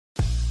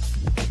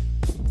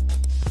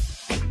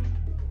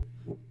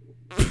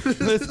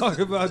Let's talk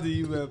about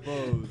the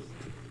UFOs.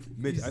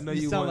 Mitch, I know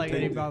you sound want like to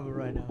Eddie Bravo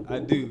right now. I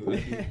do.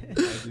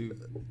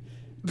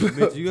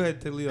 Mitch, you go ahead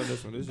and take the lead on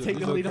this one. This Take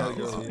is the lead your on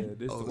this category. one. Yeah,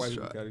 this is the white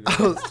people category.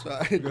 I was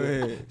trying. Go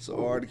ahead. So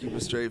hard to keep a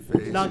straight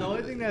face. No, the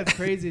only thing that's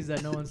crazy is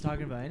that no one's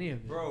talking about any of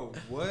it. Bro,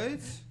 what?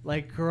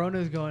 Like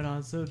Corona's going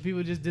on, so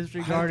people just I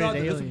disregarded thought that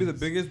aliens. this would be the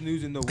biggest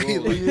news in the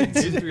world, like, in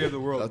the history of the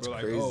world. That's bro.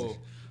 Like, crazy. oh,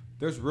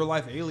 there's real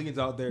life aliens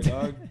out there,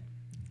 dog.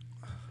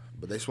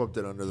 But they swept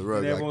it under the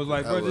rug. And everyone was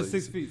like, bro, hella just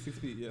 6 easy. feet, 6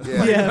 feet. Yeah.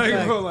 Yeah. like,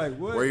 facts. bro, like,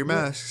 what? Wear your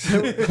masks.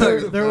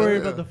 they're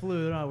worried about the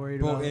flu. They're not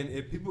worried Bro, about and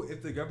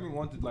if the government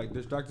wanted like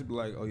distract to be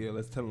like, oh yeah,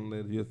 let's tell them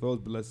the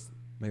UFOs, but let's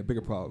make a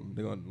bigger problem.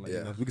 They're gonna like, Yeah.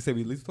 you know, we can say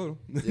we at least told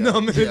them. Yeah. No,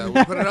 man. Yeah,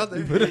 we put it out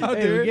there. We put it out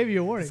Hey, there. we gave you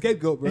a warning.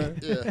 Scapegoat, bro.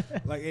 Yeah.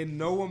 Like, and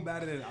no one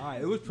batted an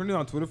eye. It was trending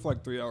on Twitter for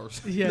like 3 hours.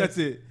 Yeah. That's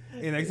it.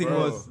 And next thing Bro.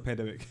 was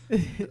pandemic.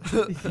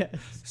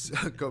 Yes.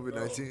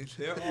 COVID-19.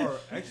 There are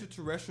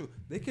extraterrestrial.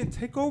 They can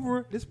take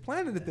over this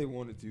planet if they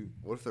wanted to.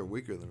 What if they're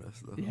weaker than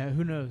us, though? Yeah,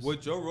 who knows?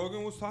 What Joe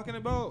Rogan was talking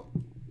about,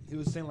 he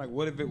was saying like,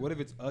 what if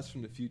it's us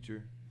from the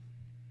future?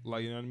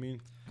 Like, you know what I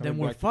mean? Then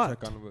Coming we're back to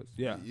check fucked. on us.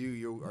 Yeah.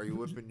 Are you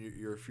whipping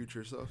your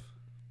future self?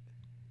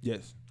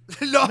 Yes.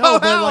 No, No,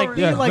 but hell like, no.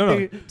 Yeah, like no,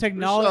 the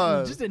technology,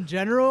 Rashawn. just in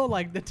general,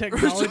 like the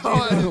technology.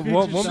 Rashawn, of the future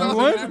One stuff. v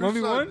one?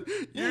 Rashawn,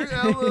 1v1? You're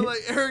hella like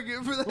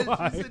arrogant for that.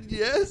 Why? You said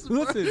yes, bro.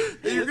 Listen,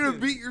 And you're gonna listen.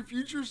 beat your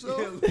future self.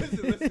 Yeah,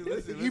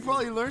 listen. You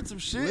probably learned some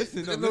shit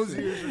Listen, no, in those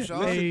listen. years, Rashawn.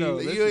 Listen, though,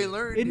 that you listen. ain't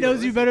learned. It yet.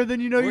 knows you better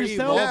than you know We're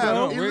yourself,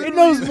 evolving. bro. No, It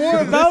knows literally-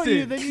 more about Listen.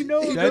 you than you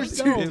know That's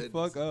yourself. the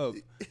fuck up.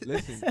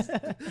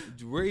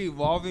 Listen, we're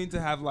evolving to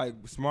have like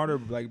smarter,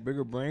 like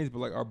bigger brains, but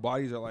like our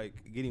bodies are like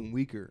getting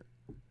weaker.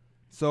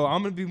 So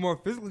I'm gonna be more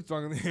physically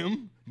stronger than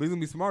him, but he's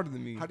gonna be smarter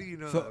than me. How do you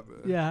know So- that, bro?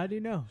 Yeah, how do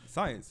you know?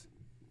 Science.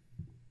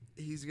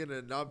 He's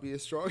gonna not be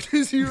as strong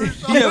as you,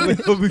 Rashawn. Yeah,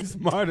 but he'll be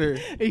smarter.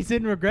 He's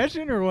in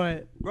regression or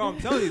what? Bro, I'm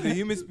telling you, the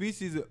human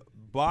species,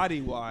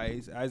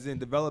 body-wise, as in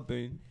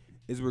developing,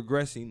 is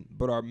regressing,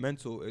 but our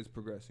mental is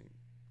progressing.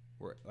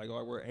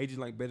 We're aging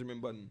like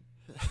Benjamin Button.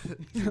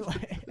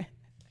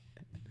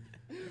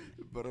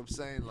 But I'm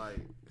saying, like,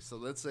 so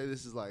let's say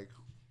this is like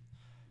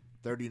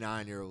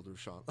 39-year-old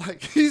Rashawn.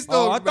 Like, he's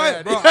still I a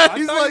man. thought, bro, I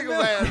He's thought like you a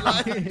meant- man.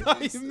 I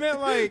thought you meant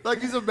like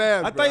Like he's a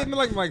man. I bro. thought you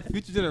meant like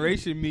future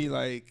generation me,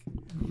 like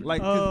 'cause, you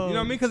know what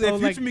I mean? Because if Oh,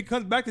 future like- me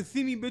comes back to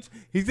see me, bitch,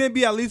 he's gonna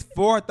be at least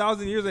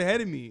 4,000 years ahead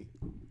of me.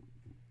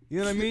 You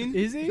know what I mean?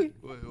 Is he? Wait,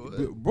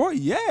 what? Bro,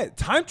 yeah,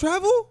 time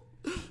travel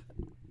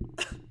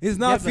is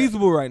not Yeah, but-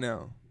 feasible right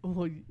now. Well,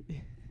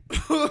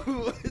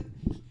 What?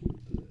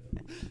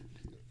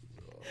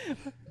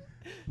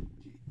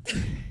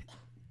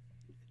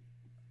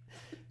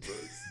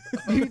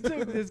 you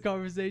took this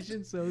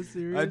conversation so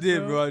serious. I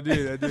did, bro. I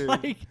did.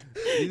 Like,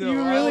 You know,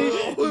 you I-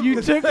 really,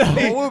 you took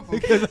the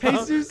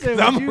Because Jesus said,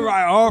 I'm would gonna you-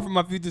 ride hard for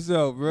my future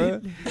self,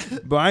 bro.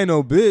 But I ain't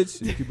no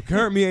bitch.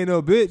 Current me ain't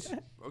no bitch.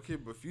 Okay,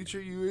 but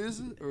future you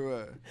is or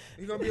what?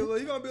 He gonna be a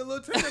little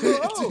turn a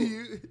little Do old.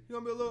 you- He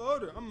gonna be a little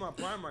older. I'm in my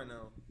prime right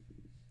now.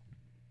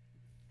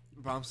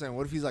 But I'm saying,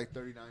 what if he's like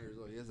 39 years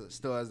old?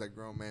 Still has that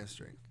grown man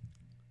strength.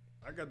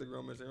 I got the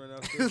grown man right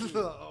now. Still, too.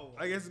 Oh.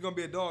 I guess it's gonna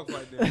be a dog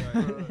fight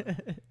then.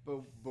 Right?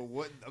 But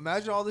what?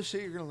 Imagine all the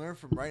shit you're gonna learn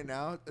from right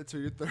now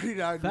until you're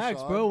 39. Facts,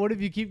 Rashawn. bro. What if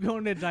you keep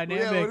going to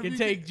dynamic what if and you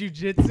take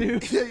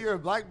jujitsu? Yeah, you're a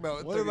black belt.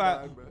 At What if I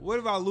 39, bro. what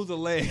if I lose a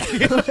leg?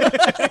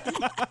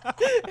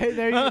 Hey,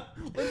 there you.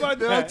 What about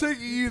Then I'm that?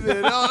 taking you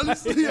then.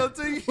 Honestly, I'm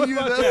taking What you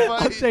about that that?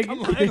 fight. I'll take I'm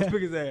you. gonna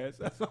pick his ass.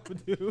 That's what I'm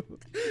gonna do.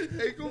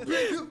 Hey, go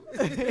pick him.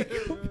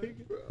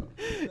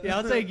 Yeah,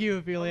 I'll take you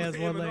if he only has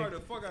I'm one gonna leg. the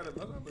fuck out of him.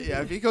 That's what I'm gonna Yeah,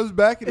 do. if he comes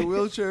back in a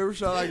wheelchair,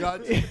 Rashawn, I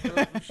got you,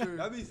 bro, for sure.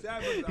 That'd be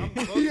sad, but I'm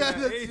close Yeah, to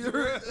that that's age, your,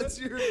 bro. that's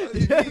your.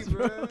 Yes,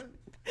 bro. That's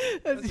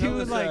That's you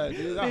hella in like sad,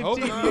 dude. I hope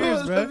 15 not.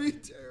 years, bro. That'd be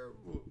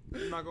terrible.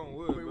 I'm not gonna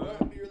wood, Wait, bro. what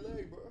happened to your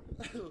leg,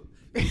 bro?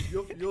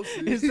 You'll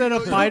see. Instead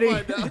of You'll fighting,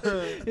 find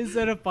out.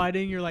 instead of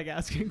fighting, you're like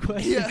asking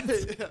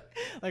questions. Yeah.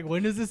 Like,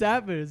 when does this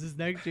happen? Is this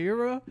next year,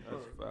 bro?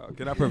 That's foul.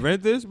 Can I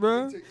prevent this,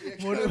 bro?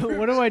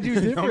 What do I do I'm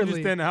just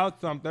differently? stay in the house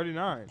till I'm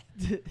 39.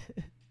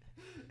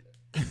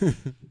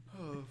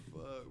 Oh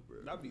fuck, bro.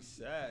 That'd be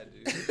sad,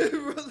 dude.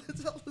 Bro,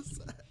 that's hella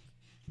sad.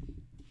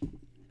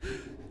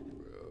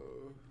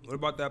 Bro. What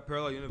about that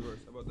parallel universe?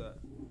 How about that?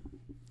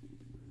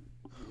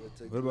 You gotta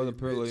take What about the lead,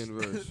 parallel bitch.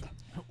 universe?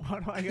 Why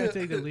do I gotta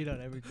take the lead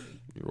on everything?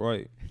 You're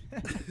right.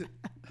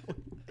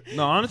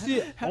 No,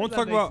 honestly, I How want does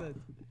to talk that make about. sense?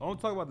 I want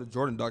to talk about the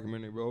Jordan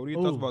documentary, bro. What are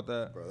your thoughts Ooh. about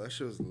that? Bro, that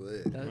shit was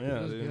lit. That Yeah,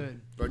 was dude.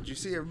 good. Bro, did you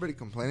see everybody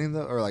complaining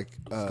though, or like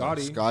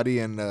Scotty. Scotty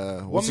and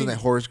what's his I mean-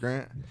 name, Horace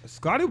Grant?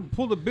 Scotty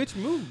pulled a bitch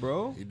move,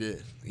 bro. He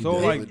did. He So,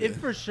 definitely like, did. It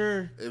for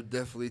sure. It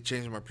definitely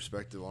changed my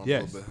perspective on him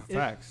Yes, a little bit.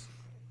 facts.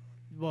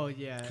 Well,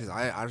 yeah. Because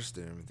I just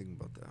didn't even think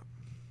about that.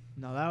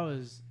 No,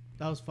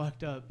 that was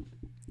fucked up.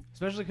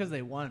 Especially because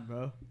they won,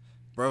 bro.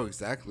 Bro,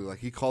 exactly. Like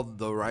he called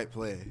the right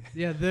play.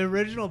 Yeah, the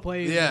original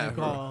play he Yeah, didn't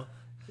call.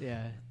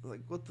 Yeah,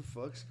 Like what the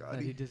fuck, that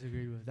he Scotty?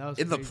 disagreed with. That was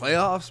In the crazy.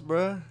 playoffs,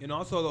 bro. And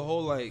also the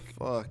whole like,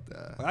 Fuck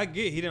that. I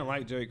get he didn't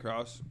like Jerry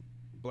Krause,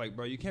 like,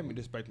 bro, you can't be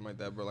disrespecting like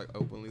that, bro. Like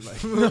openly, like,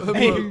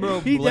 Hey, bro,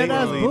 he dead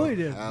ass blatantly. bullied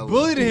him.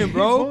 Bullied him,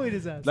 bro. He bullied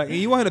his ass. Like, and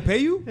you want him to pay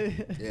you?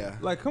 Yeah.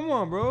 Like, come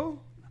on, bro.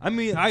 I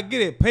mean, I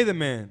get it. Pay the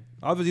man.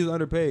 Obviously, he's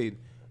underpaid,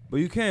 but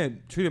you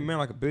can't treat a man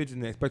like a bitch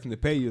and then expect him to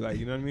pay you. Like,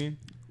 you know what I mean?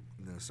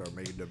 And then start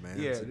making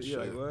demands. Yeah, and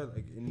you're shit. like what?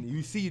 Like, and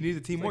you see, you need the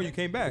team It's more. like You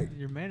came back.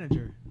 Your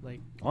manager, like,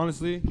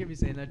 Honestly, you can't be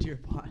saying that to your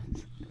boss.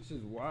 this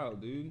is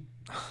wild, dude.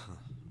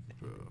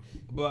 Bro.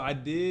 But I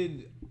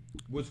did.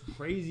 What's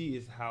crazy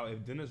is how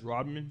if Dennis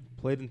Rodman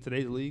played in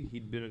today's league,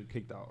 he'd been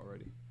kicked out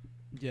already.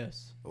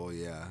 Yes. Oh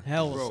yeah.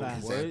 Hella Bro, fast.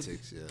 His what?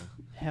 antics, yeah.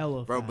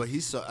 Hella Bro, fast. but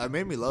he's so. It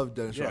made me love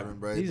Dennis Yeah. Rodman,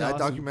 bro. He's That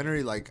awesome.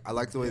 documentary, like, I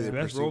like the way they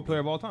Best pursued role him. player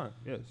of all time.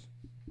 Yes.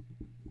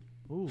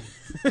 Ooh.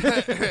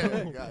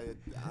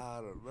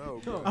 I don't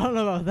know, bro. I don't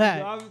know about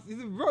that. He's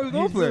a role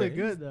He's player. really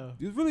good, though.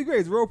 He's really great.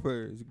 He's a role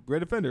player. He's a great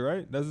defender,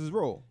 right? That's his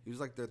role. He was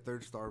like their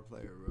third star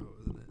player, bro,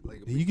 wasn't it? Like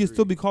a You big can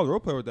still three. be called a role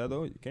player with that,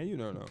 though. Can you?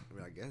 No. I mean,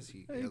 I guess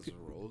he Yeah, you has could-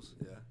 roles.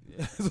 Yeah. Yeah,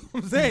 that's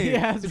what I'm saying.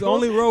 Yeah, his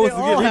roles. only role was They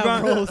to all get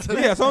have rebound. roles.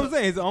 Yeah, that's what I'm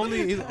saying.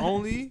 His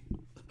only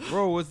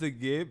role was to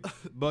get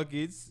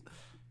buckets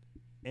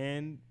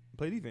and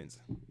play defense.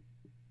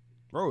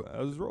 Bro, that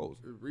was his roles.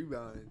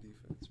 Rebound and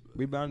defense, bro.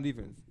 Rebound and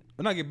defense.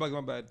 Well, not get buckets,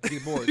 my bad.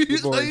 Get boards. He's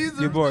Get boards. like- he's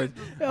Get boards.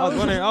 I I was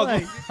wondering. I was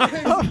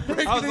like,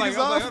 breaking niggas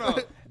hold off.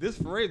 on. This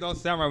phrase don't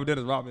sound right with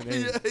Dennis Rodman.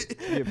 Hey,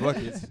 get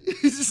buckets.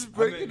 He's just I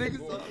breaking mean,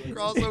 niggas off. boy.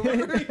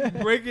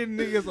 Crossover. Breaking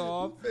niggas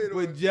off Fade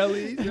away. with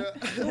jellies. Yeah.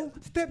 Oh,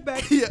 step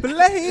back, Yeah.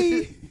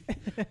 play.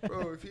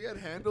 Bro, if he had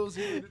handles,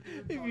 he would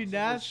He'd be talk so much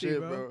nasty, shit,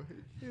 bro.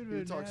 He He'd would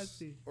be talk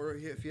nasty. or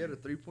if he had a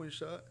 3-point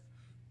shot,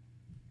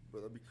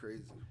 bro, that'd be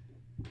crazy.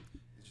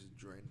 He's just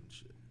draining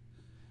shit.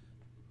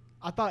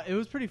 I thought it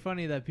was pretty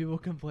funny that people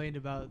complained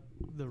about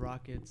the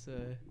Rockets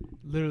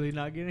literally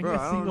not getting Bro, a I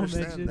don't single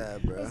understand mention.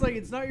 that, bro. It's like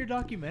it's not your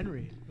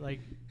documentary. Like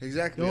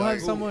Exactly. go like,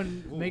 have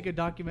someone ooh. make a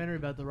documentary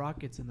about the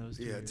Rockets in those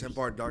 2 Yeah, years.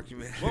 10-part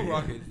documentary. What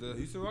Rockets? The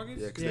Houston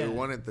Rockets? Yeah, because Yeah. they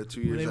won it the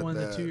 2 Where years they that won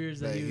the 2 years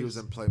that he he was-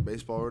 wasn't playing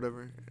baseball or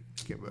whatever.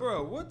 Came back.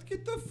 Bro, what?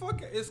 Get the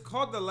fuck. It's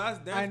called The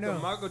Last Dance, I know. the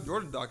Michael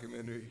Jordan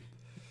documentary.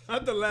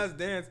 Not The Last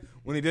Dance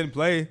when he didn't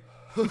play.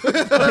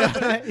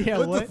 Yeah,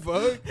 what the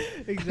fuck?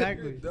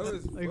 Exactly. That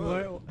was Like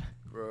fuck. what?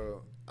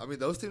 Bro, I mean,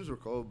 those teams were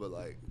cold, but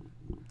like,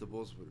 the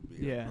Bulls would have beat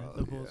Yeah, them.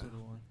 the Bulls would have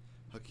won.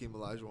 Hakeem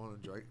Olajuwon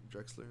and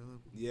Drexler and them.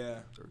 Yeah.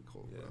 They're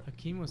cold, Yeah.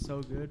 Hakeem was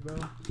so good, bro.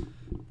 bro.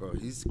 Bro,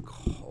 he's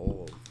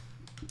cold.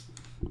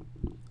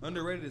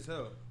 Underrated as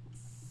hell.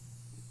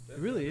 It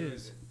really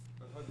is.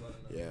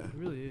 Yeah. It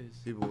really is.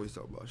 People always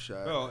talk about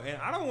Shaq. Bro, and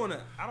I don't want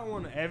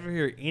to ever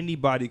hear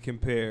anybody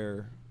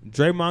compare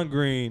Draymond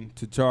Green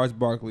to Charles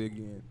Barkley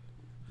again.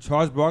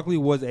 Charles Barkley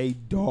was a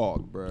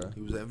dog, bruh.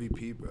 He was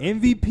MVP, bro.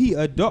 MVP,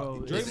 a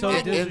dog. Bro, Draymond it's so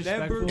will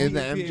disrespectful. never In the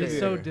be MJ It's NBA.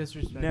 so era.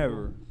 disrespectful.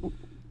 Never.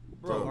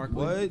 Bro, Barkley.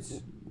 what?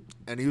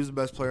 And he was the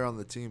best player on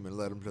the team and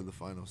led him to the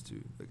finals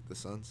too, like the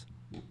Suns.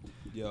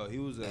 Yo, he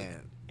was an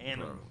Man,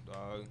 animal,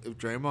 dog. if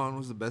Draymond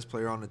was the best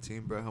player on the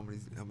team, bro, how many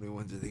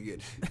wins did they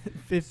get?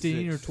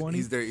 15 or Six. 20.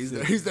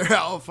 He's their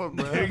alpha,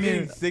 bro. They're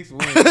getting 6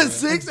 wins. bruh.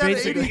 6 out of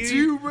Basically.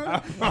 82, bro. I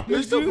They're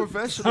promise still you.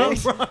 professional. I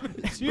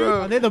promise you.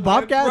 Bro. Are they the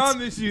Bobcats? I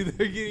promise you,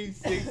 they're getting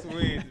 6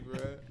 wins, bro.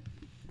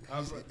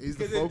 He's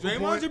the Because if focal Draymond's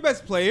point. your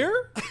best player,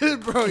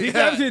 Bro, he's yeah.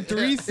 averaging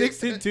 3,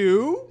 6, and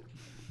 2.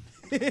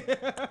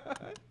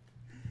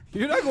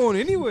 You're not going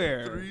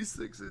anywhere. 3,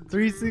 6, and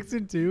 3, 6,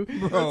 and 2.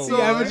 Bro. That's He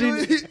so averaging,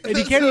 ugly. and he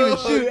That's can't so even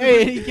shoot. ugly.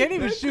 Hey, he can't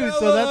even That's shoot. so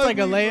So that's like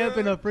a ugly, layup bro.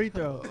 and a free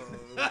throw.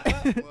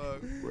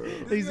 Fuck, bro.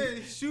 This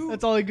man shoot.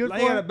 That's all he good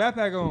like he for? got a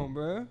backpack on,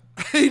 bro.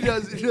 He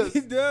does. He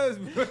does,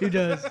 bro. He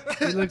does.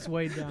 He looks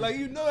way down. Like,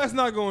 you know that's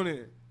not going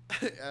in.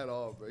 At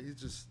all, bro. He's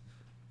just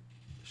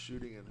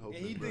shooting and hoping.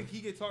 And he bro. think he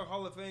can talk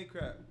Hall of Fame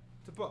crap.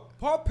 To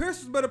Paul Pierce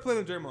was better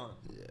player than Draymond.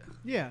 Yeah.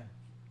 yeah.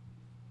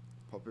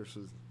 Paul Pierce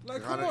was.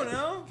 Like, come on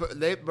now. But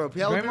bro,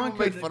 people Draymond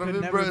make could- fun of could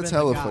him, never bro. been It's the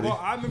hella guy. funny. Well,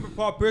 I remember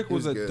Paul Pierce He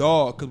was was a good.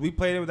 dog because we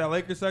played him with that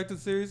Lakers Celtics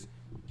series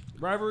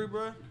rivalry,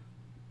 bro.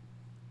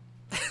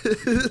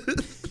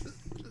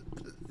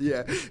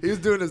 Yeah, he was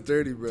doing us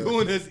dirty, bro.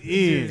 Doing us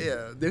in.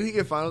 Yeah, didn't he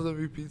get Finals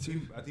MVP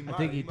too? I think, I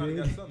think he might have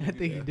did. got something I to think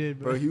do he with did,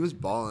 bro. Bro, he was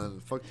balling.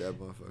 Fuck that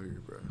motherfucker,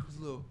 bro. that. His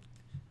little,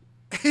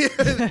 yeah,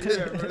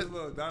 yeah, bro, his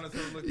little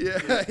dinosaur looking.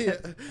 yeah, yeah.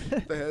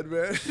 The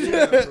headband.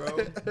 Yeah,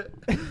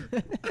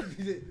 bro.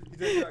 he did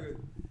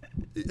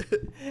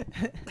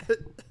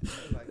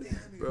like,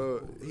 damn,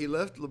 Bro, he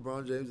left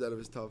LeBron James out of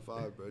his top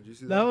 5, bro. Did you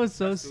see that? That was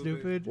so That's stupid.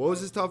 stupid. What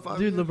was his top 5?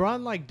 Dude, again?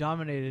 LeBron like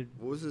dominated.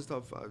 What was his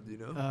top 5? Do you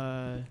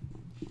know?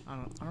 I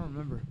don't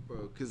remember.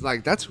 Bro, because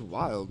like that's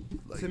wild.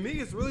 Like, To me,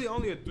 it's really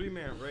only a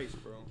 3-man race,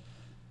 bro.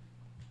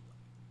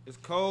 It's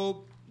Kobe,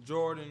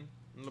 Jordan,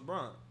 and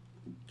LeBron.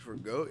 for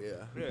GOAT,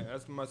 yeah. Yeah,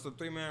 it's a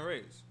 3-man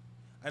race.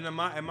 And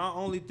my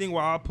only thing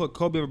why I put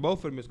Kobe over both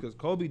of them is because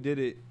Kobe did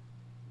it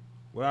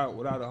without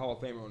a Hall of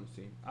Famer on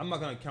the team. I'm not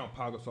gonna count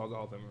Pau Gasol as a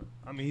Hall of Famer.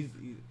 I mean,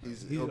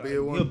 He'll be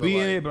in one, he'll but, be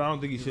in like, it, but I don't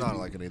think he He's should. not be.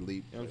 like an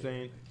elite. You know what I'm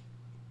saying?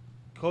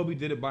 Kobe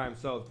did it by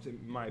himself, in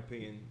my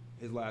opinion,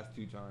 his last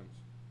 2 times.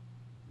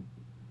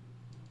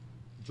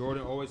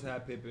 Jordan always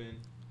had Pippen,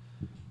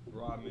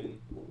 Rodman.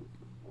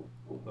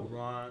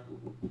 LeBron.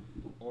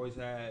 Always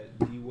had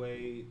D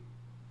Wade,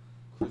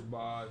 Chris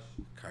Bosh,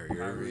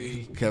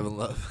 Kyrie, Kevin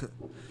Love.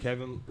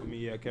 Kevin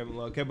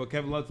Love.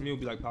 Kevin Love to me would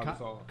be like Pau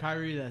Gasol.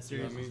 Kyrie, that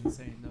series You know what I was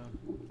insane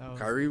though.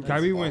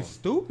 Kyrie went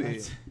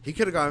stupid. He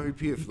could have got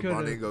MVP if He LeBron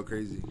could've. didn't go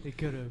crazy. He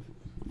could have,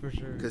 for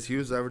sure. Because he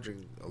was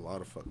averaging a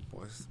lot of fucking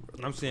points.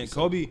 And I'm saying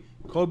Kobe.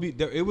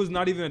 It was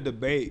not even a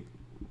debate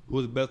who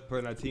was the best player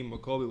on that team,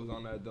 but Kobe was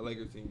on the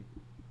Lakers team.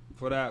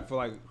 For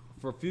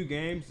a few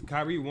games,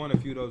 Kyrie won a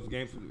few of those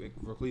games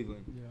for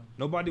Cleveland. Yeah.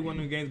 Nobody won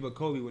them games but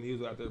Kobe when he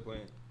was out there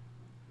playing.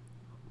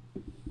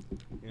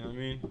 You know what I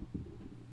mean?